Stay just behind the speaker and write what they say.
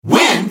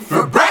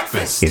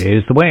It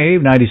is The Wave,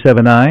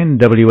 97.9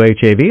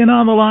 WHAV, and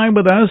on the line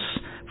with us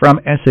from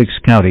Essex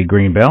County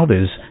Greenbelt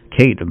is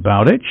Kate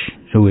Bowditch,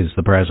 who is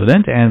the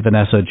president, and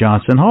Vanessa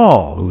Johnson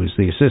Hall, who is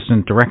the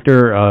assistant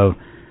director of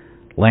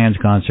land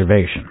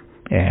conservation.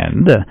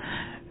 And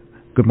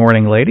good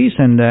morning, ladies,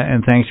 and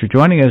thanks for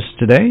joining us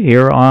today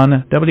here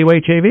on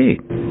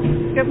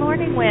WHAV. Good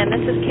morning, Wynn.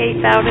 This is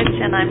Kate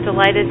Bowditch, and I'm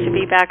delighted to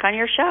be back on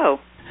your show.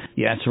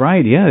 Yeah, that's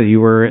right. Yeah,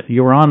 you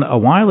were on a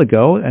while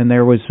ago, and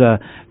there was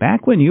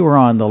back when you were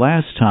on the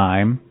last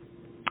time,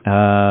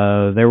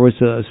 there was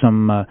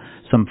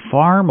some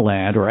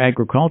farmland or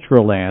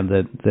agricultural land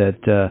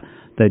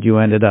that you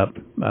ended up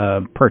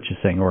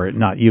purchasing, or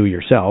not you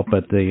yourself,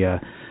 but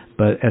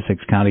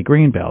Essex County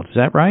Greenbelt. Is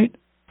that right?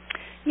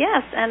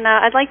 Yes, and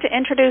I'd like to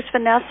introduce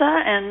Vanessa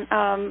and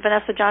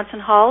Vanessa Johnson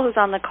Hall, who's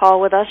on the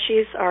call with us.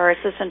 She's our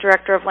Assistant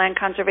Director of Land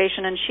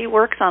Conservation, and she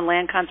works on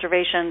land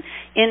conservation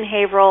in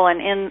Haverhill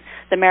and in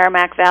the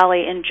Merrimack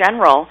Valley in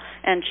general,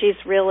 and she's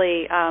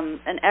really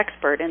an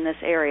expert in this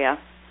area.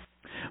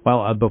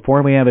 Well,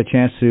 before we have a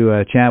chance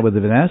to chat with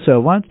Vanessa,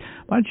 why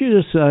don't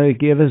you just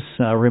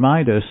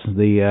remind us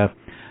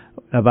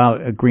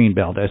about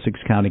Greenbelt, Essex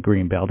County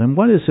Greenbelt, and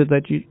what is it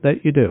that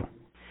you do?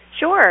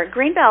 Sure.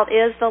 Greenbelt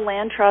is the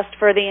land trust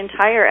for the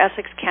entire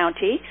Essex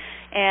County,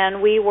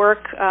 and we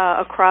work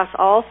across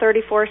all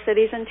 34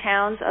 cities and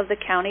towns of the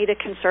county to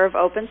conserve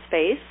open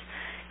space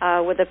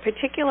with a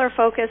particular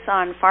focus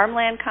on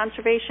farmland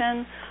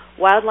conservation,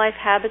 wildlife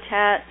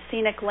habitat,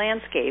 scenic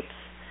landscapes.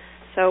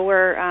 So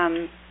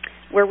we're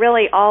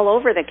really all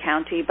over the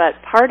county, but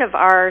part of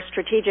our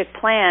strategic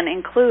plan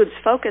includes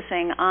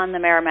focusing on the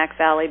Merrimack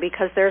Valley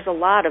because there's a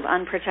lot of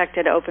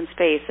unprotected open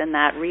space in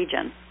that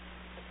region.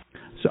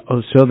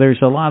 So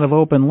there's a lot of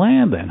open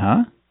land then,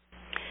 huh?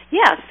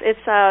 Yes,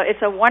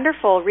 it's a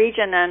wonderful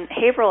region, and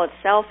Haverhill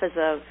itself is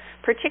a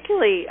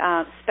particularly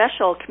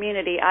special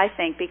community, I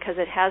think, because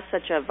it has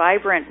such a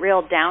vibrant,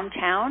 real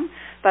downtown,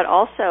 but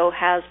also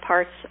has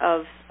parts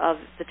of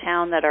the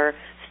town that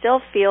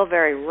still feel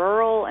very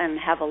rural and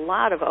have a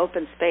lot of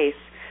open space.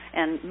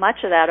 And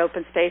much of that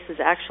open space is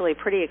actually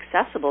pretty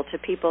accessible to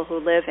people who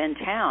live in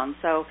town.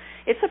 So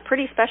it's a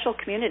pretty special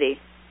community.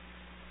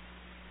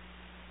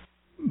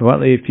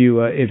 Well, if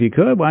you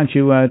could, why don't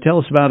you tell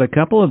us about a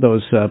couple of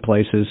those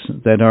places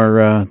that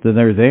are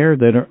there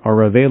that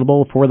are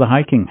available for the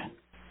hiking?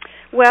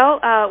 Well,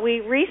 we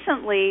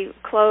recently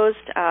opened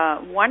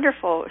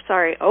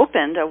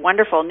a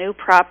wonderful new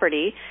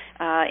property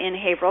in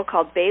Haverhill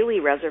called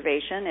Bailey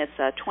Reservation.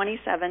 It's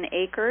 27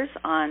 acres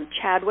on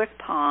Chadwick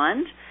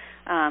Pond.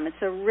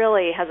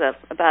 Has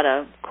about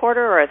a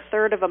quarter or a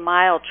third of a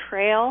mile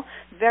trail,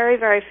 very,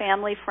 very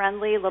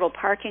family-friendly little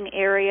parking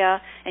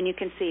area, and you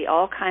can see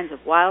all kinds of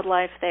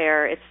wildlife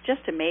there. It's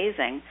just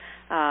amazing,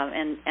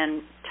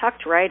 and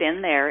tucked right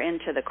in there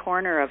into the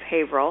corner of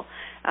Haverhill.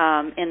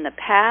 In the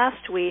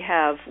past, we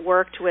have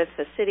worked with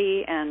the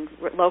city and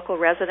local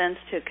residents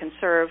to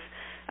conserve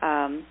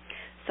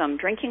some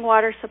drinking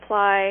water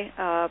supply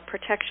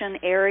protection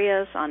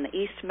areas on the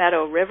East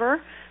Meadow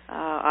River.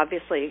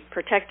 Obviously,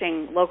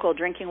 protecting local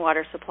drinking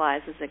water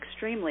supplies is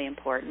extremely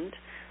important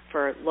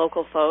for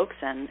local folks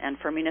and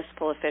for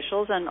municipal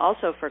officials, and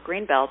also for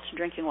Greenbelt.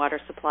 Drinking water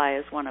supply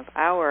is one of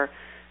our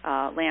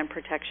land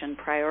protection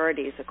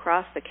priorities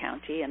across the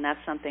county, and that's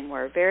something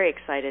we're very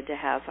excited to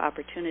have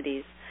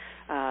opportunities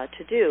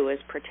to do, is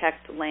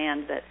protect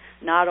land that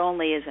not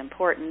only is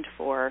important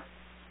for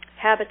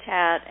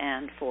habitat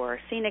and for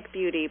scenic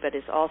beauty, but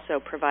is also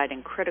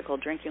providing critical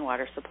drinking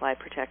water supply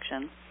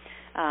protection.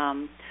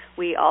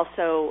 We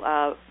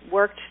also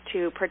worked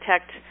to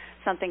protect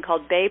something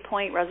called Bay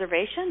Point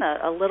Reservation,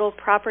 a little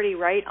property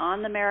right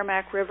on the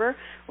Merrimack River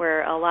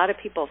where a lot of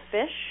people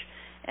fish,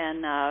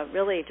 and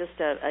really just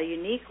a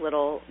unique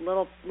little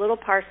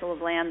parcel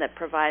of land that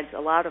provides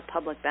a lot of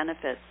public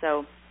benefits.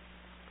 So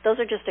those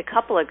are just a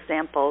couple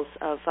examples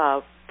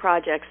of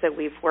projects that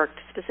we've worked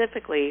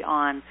specifically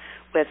on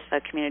with the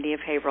community of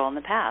Haverhill in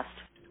the past.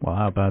 Well,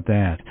 how about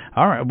that?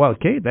 All right. Well,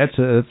 Kate, that's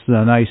a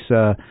nice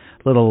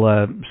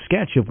little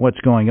sketch of what's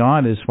going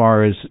on as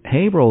far as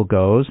Haverhill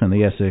goes and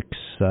the Essex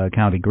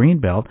County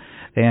Greenbelt.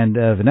 And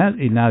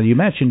now you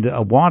mentioned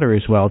water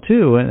as well,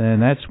 too,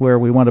 and that's where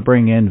we want to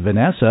bring in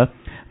Vanessa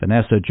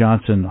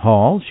Johnson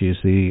Hall. She's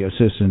the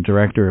Assistant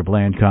Director of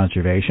Land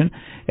Conservation.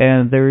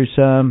 And there's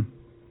an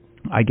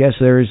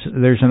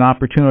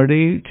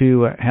opportunity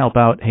to help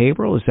out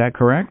Haverhill. Is that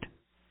correct?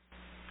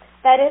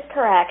 That is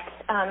correct.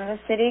 The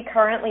city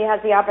currently has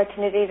the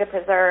opportunity to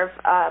preserve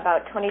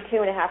about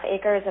 22.5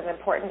 acres of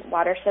important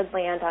watershed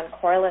land on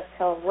Corliss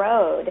Hill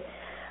Road.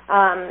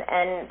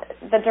 And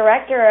the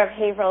director of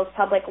Haverhill's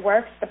Public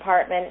Works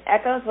Department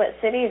echoes what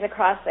cities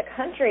across the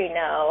country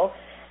know,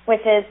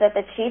 which is that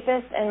the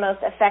cheapest and most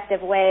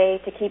effective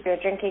way to keep your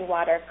drinking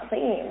water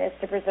clean is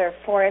to preserve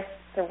forests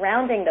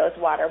surrounding those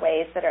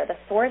waterways that are the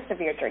source of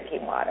your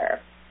drinking water.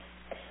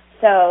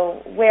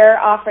 So we're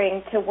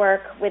offering to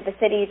work with the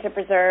city to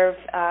preserve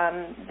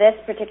this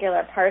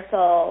particular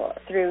parcel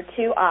through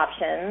two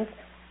options.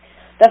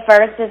 The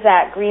first is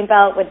that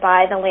Greenbelt would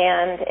buy the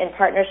land in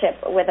partnership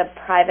with a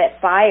private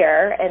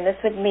buyer, and this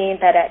would mean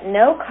that at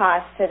no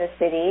cost to the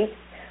city,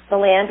 the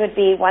land would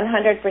be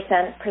 100%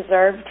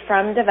 preserved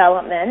from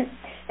development,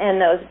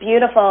 and those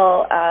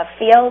beautiful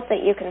fields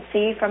that you can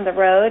see from the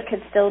road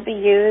could still be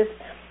used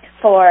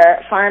for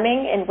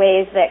farming in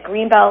ways that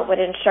Greenbelt would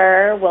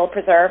ensure will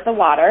preserve the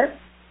water.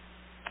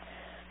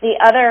 The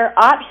other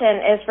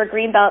option is for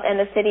Greenbelt and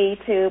the city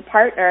to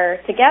partner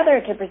together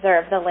to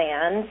preserve the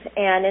land,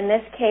 and in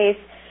this case,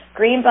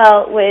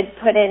 Greenbelt would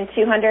put in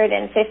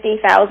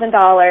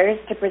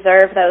 $250,000 to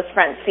preserve those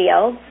front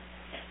fields,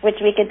 which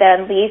we could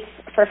then lease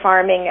for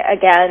farming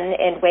again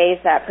in ways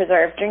that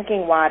preserve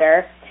drinking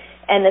water,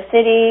 and the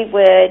city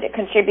would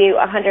contribute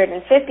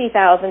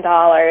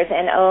 $150,000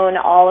 and own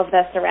all of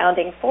the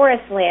surrounding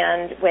forest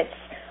land, which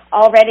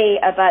already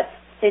abuts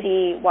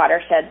city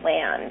watershed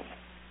land.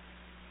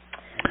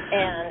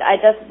 And I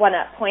just want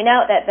to point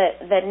out that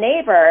the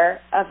neighbor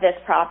of this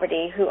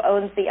property, who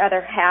owns the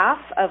other half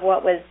of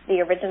what was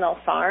the original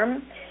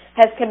farm,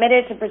 has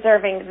committed to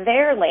preserving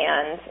their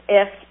land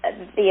if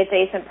the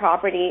adjacent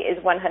property is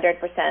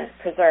 100%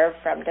 preserved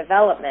from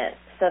development.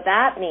 So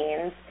that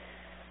means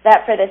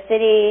that for the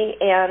city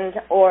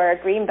and or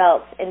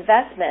Greenbelt's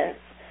investments,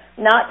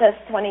 not just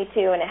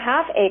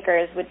 22.5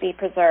 acres would be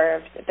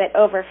preserved, but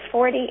over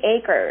 40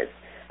 acres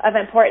of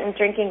important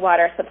drinking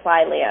water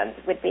supply land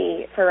would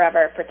be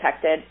forever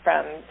protected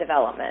from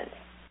development.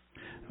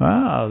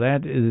 Wow,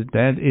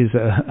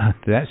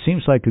 that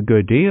seems like a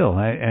good deal.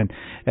 And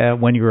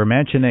when you were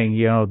mentioning,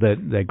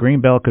 that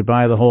Greenbelt could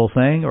buy the whole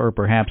thing, or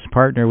perhaps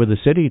partner with the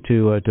city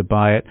to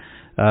buy it,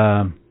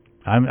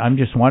 I'm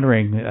just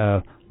wondering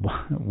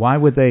why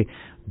would they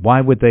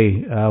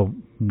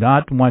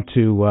not want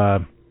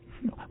to?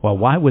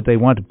 Why would they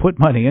want to put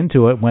money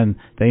into it when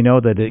they know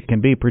that it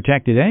can be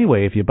protected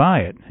anyway if you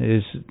buy it?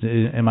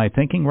 Am I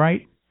thinking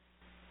right?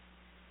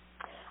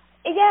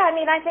 Yeah,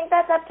 I think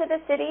that's up to the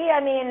city.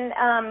 Again,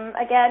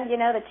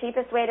 the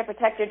cheapest way to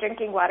protect your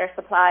drinking water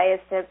supply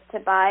is to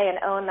buy and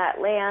own that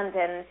land,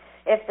 and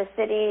if the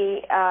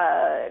city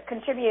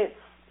contributes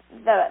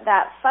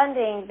that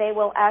funding, they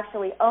will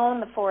actually own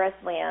the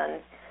forest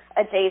land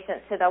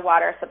adjacent to the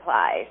water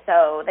supply.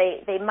 So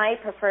they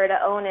might prefer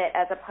to own it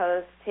as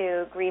opposed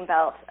to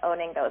Greenbelt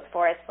owning those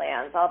forest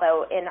lands,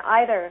 although in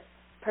either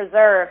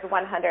preserved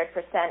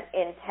 100%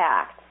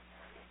 intact.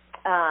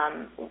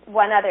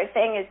 One other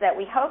thing is that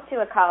we hope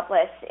to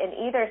accomplish in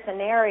either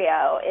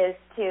scenario is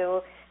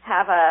to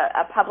have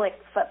a public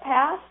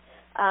footpath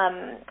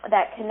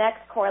that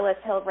connects Corliss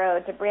Hill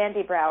Road to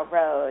Brandybrow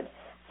Road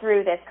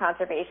through this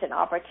conservation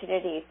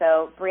opportunity.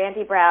 So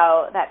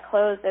Brandybrow,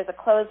 there's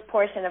a closed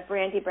portion of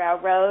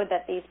Brandybrow Road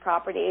that these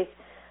properties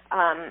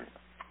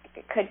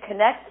could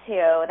connect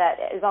to that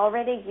is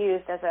already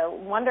used as a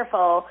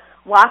wonderful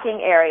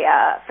walking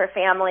area for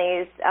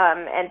families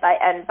and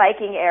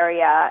biking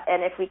area.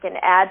 And if we can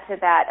add to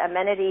that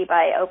amenity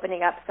by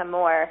opening up some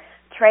more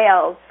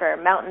trails for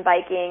mountain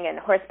biking and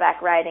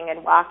horseback riding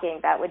and walking,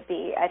 that would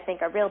be, I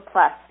think, a real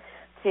plus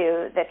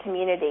to the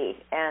community.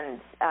 And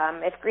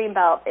if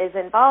Greenbelt is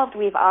involved,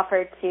 we've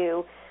offered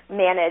to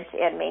manage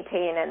and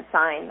maintain and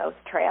sign those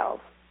trails.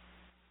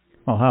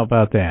 Well, how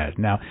about that?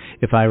 Now,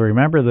 if I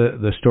remember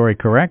the story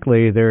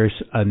correctly, there's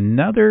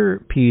another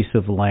piece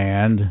of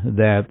land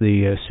that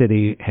the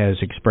city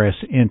has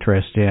expressed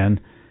interest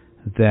in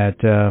that,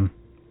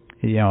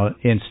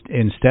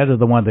 instead of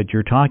the one that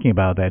you're talking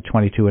about, that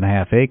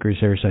 22.5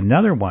 acres, there's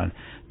another one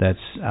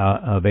that's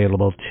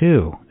available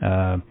too.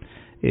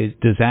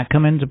 Does that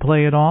come into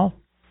play at all?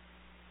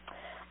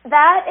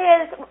 That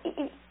is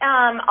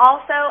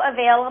also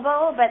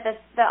available, but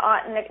the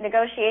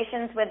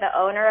negotiations with the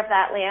owner of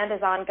that land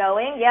is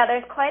ongoing. Yeah,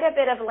 there's quite a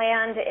bit of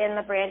land in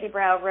the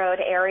Brandybrow Road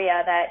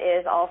area that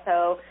is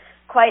also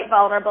quite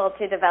vulnerable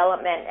to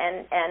development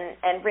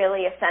and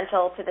really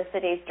essential to the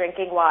city's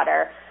drinking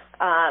water.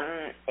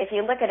 If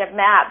you look at a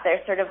map,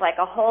 there's sort of like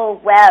a whole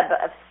web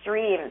of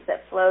streams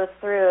that flows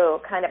through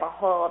kind of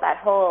that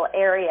whole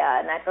area,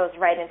 and that goes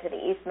right into the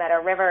East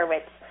Meadow River,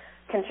 which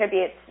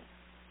contributes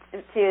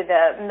to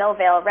the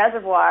Millvale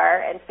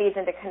Reservoir and feeds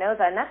into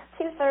Canosa, and that's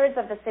 2/3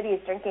 of the city's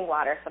drinking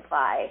water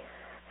supply.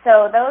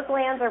 So those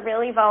lands are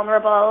really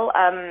vulnerable.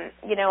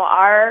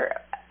 Our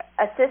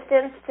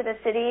assistance to the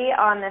city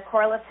on the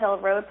Corliss Hill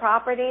Road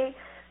property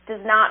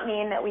does not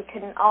mean that we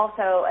couldn't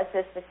also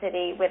assist the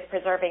city with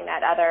preserving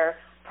that other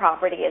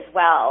property as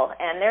well.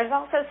 And there's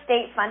also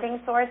state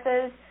funding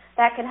sources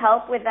that can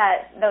help with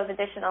those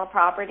additional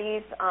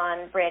properties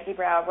on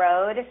Brandybrow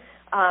Road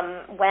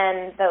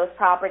when those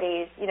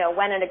properties,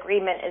 when an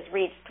agreement is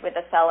reached with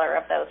the seller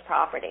of those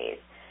properties.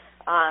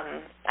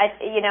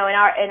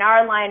 In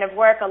our line of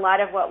work, a lot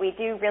of what we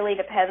do really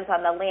depends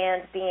on the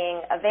land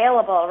being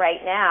available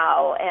right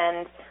now,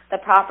 and the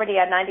property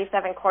on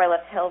 97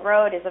 Corliss Hill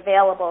Road is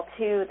available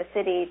to the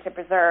city to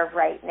preserve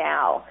right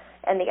now,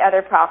 and the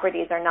other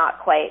properties are not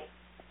quite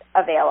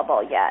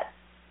available yet.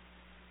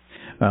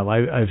 Well,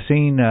 I've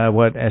seen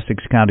what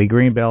Essex County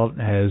Greenbelt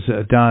has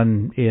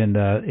done in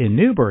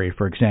Newbury,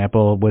 for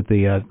example, with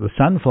the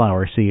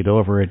sunflower seed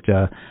over at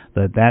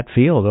that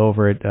field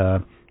over at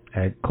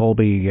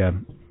Colby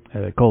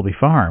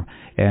Farm,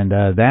 and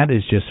that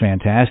is just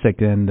fantastic.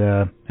 And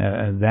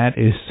that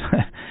is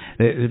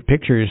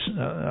pictures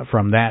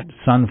from that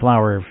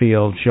sunflower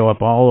field show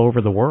up all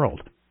over the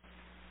world.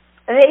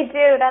 They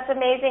do. That's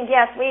amazing.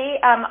 Yes, we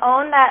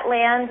own that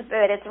land,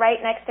 but it's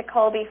right next to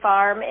Colby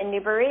Farm in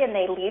Newbury, and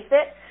they lease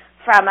it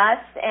from us.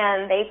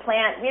 And they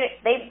plant.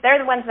 They're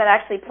the ones that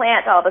actually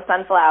plant all the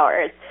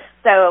sunflowers.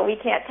 So we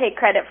can't take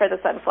credit for the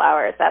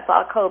sunflowers. That's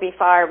all Colby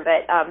Farm,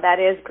 but that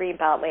is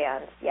Greenbelt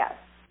land. Yes.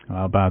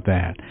 How about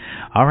that?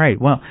 All right.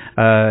 Well,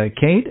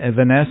 Kate,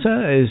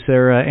 Vanessa, is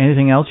there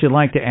anything else you'd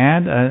like to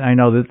add? I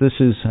know that this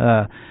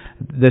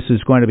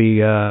is going to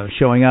be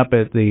showing up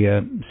at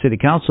the city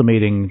council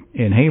meeting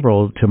in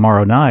Haverhill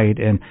tomorrow night,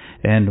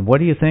 and what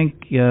do you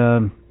think?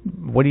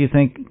 What do you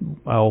think?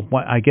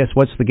 I guess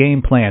what's the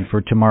game plan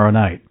for tomorrow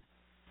night?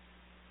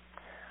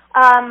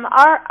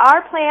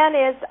 Our plan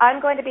is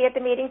I'm going to be at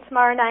the meeting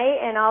tomorrow night,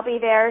 and I'll be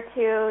there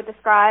to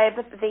describe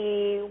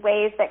the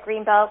ways that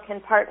Greenbelt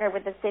can partner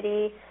with the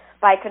city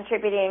by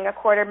contributing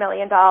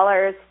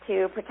 $250,000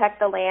 to protect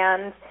the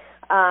land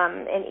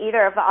in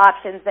either of the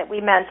options that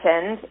we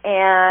mentioned.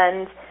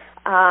 And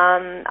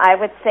I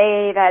would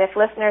say that if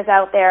listeners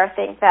out there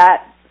think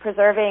that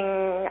preserving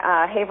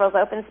Haverhill's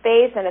open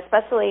space and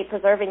especially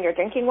preserving your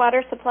drinking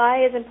water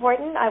supply is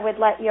important, I would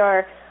let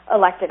your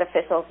elected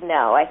officials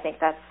know. I think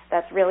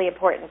that's really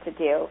important to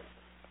do.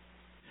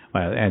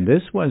 Well, and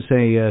this was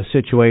a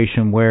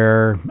situation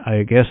where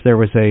I guess there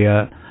was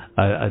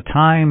a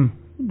time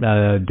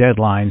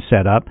deadline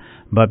set up,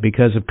 but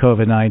because of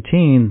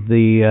COVID-19,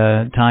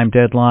 the time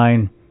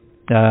deadline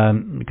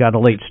got a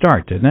late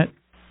start, didn't it?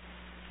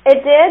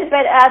 It did,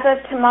 but as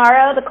of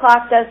tomorrow, the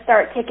clock does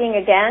start ticking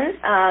again.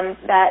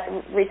 That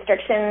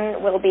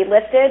restriction will be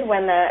lifted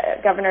when the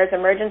governor's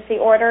emergency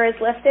order is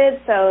lifted,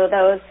 so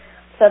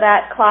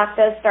that clock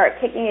does start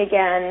ticking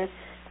again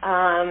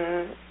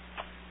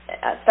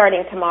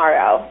starting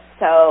tomorrow.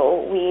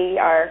 So we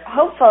are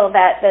hopeful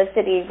that the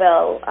city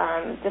will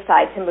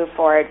decide to move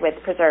forward with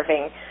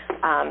preserving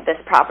this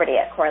property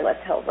at Corliss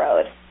Hill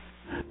Road.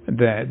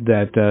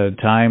 That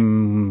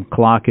time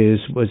clock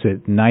was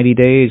it 90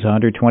 days,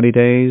 120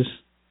 days?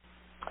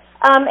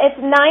 It's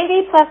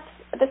 90 plus.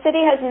 The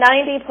city has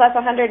 90 plus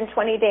 120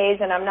 days,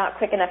 and I'm not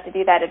quick enough to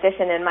do that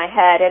addition in my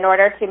head in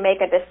order to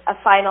make a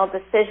final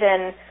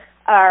decision,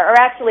 or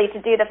actually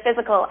to do the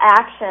physical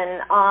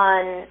action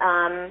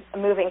on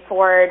moving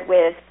forward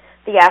with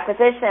the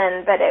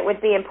acquisition. But it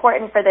would be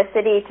important for the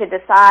city to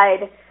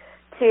decide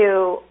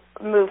to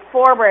move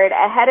forward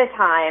ahead of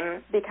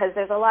time, because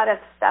there's a lot of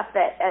stuff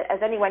that,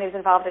 as anyone who's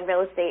involved in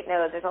real estate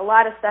knows, there's a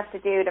lot of stuff to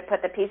do to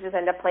put the pieces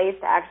into place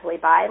to actually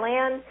buy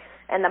land,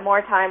 and the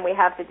more time we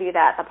have to do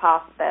that,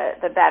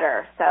 the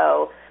better.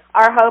 So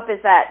our hope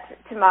is that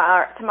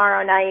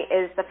tomorrow night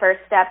is the first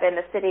step in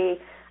the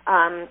city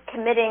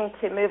committing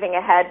to moving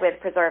ahead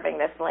with preserving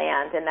this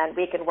land, and then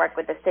we can work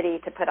with the city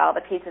to put all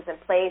the pieces in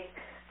place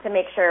to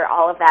make sure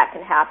all of that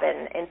can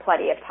happen in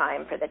plenty of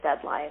time for the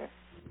deadline.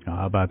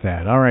 How about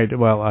that? All right.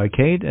 Well,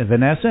 Kate,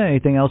 Vanessa,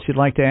 anything else you'd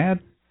like to add?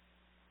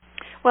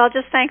 Well,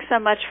 just thanks so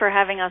much for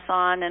having us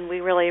on, and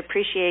we really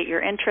appreciate your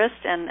interest.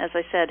 And as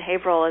I said,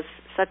 Haverhill is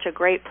such a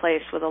great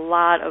place with a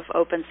lot of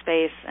open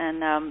space,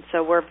 and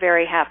so we're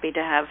very happy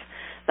to have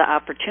the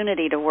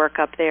opportunity to work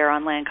up there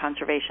on land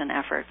conservation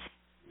efforts.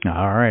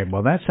 All right.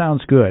 Well, that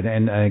sounds good.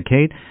 And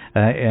Kate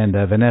and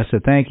Vanessa,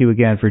 thank you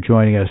again for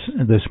joining us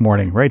this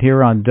morning right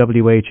here on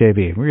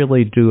WHAV.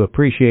 Really do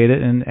appreciate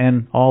it,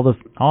 and all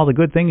the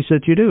good things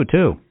that you do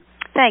too.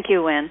 Thank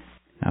you, Wynn.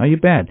 Oh, you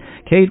bet.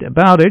 Kate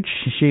Bowditch,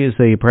 she is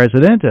the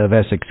president of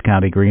Essex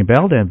County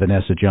Greenbelt, and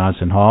Vanessa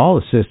Johnson Hall,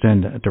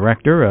 assistant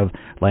director of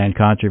land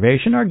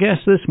conservation, our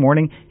guest this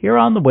morning here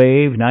on the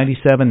Wave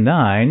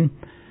 97.9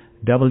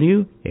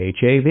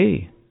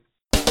 WHAV.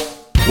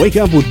 Wake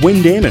up with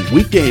Wynn Damon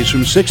weekdays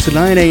from 6 to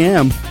 9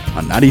 a.m.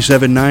 on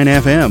 97.9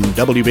 FM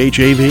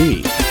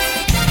WHAV.